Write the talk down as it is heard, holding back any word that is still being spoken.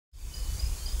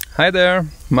Hi there,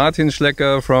 Martin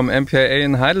Schlecker from MPIA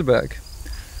in Heidelberg.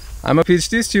 I'm a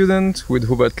PhD student with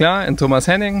Hubert Klar and Thomas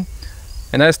Henning,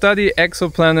 and I study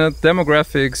exoplanet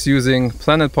demographics using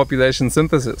planet population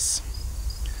synthesis.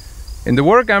 In the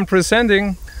work I'm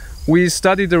presenting, we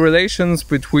study the relations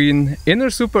between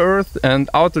inner super-Earth and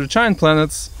outer giant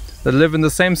planets that live in the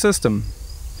same system.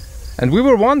 And we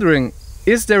were wondering,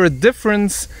 is there a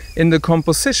difference in the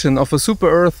composition of a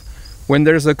super-Earth when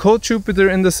there's a cold Jupiter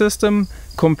in the system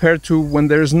compared to when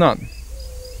there's none?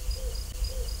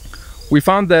 We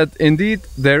found that indeed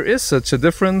there is such a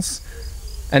difference,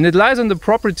 and it lies in the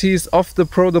properties of the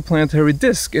protoplanetary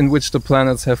disk in which the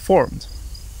planets have formed.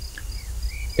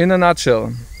 In a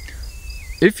nutshell,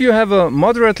 if you have a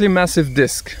moderately massive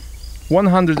disk,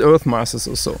 100 Earth masses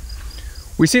or so,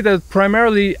 we see that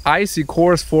primarily icy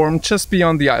cores form just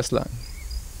beyond the ice line.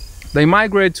 They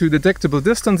migrate to detectable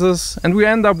distances, and we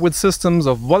end up with systems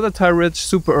of volatile-rich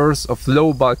super-Earths of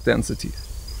low bulk density.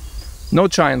 No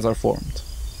giants are formed.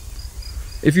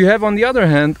 If you have, on the other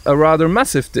hand, a rather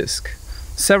massive disk,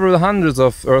 several hundreds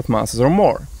of Earth masses or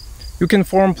more, you can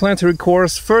form planetary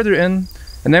cores further in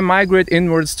and then migrate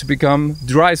inwards to become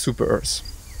dry super-Earths.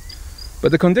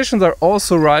 But the conditions are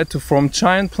also right to form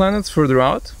giant planets further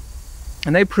out,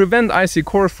 and they prevent icy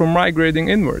cores from migrating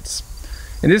inwards.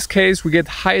 In this case, we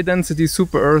get high-density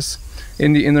super-Earths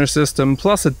in the inner system,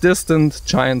 plus a distant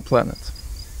giant planet.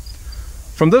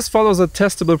 From this follows a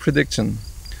testable prediction.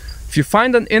 If you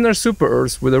find an inner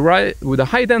super-Earth with a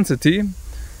high density,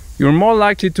 you're more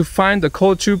likely to find a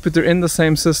cold Jupiter in the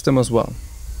same system as well.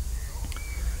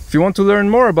 If you want to learn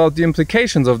more about the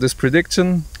implications of this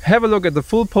prediction, have a look at the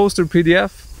full poster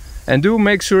PDF, and do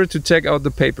make sure to check out the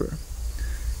paper.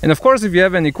 And of course, if you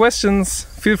have any questions,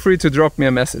 feel free to drop me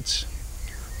a message.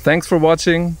 Thanks for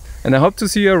watching, and I hope to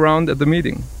see you around at the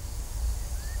meeting.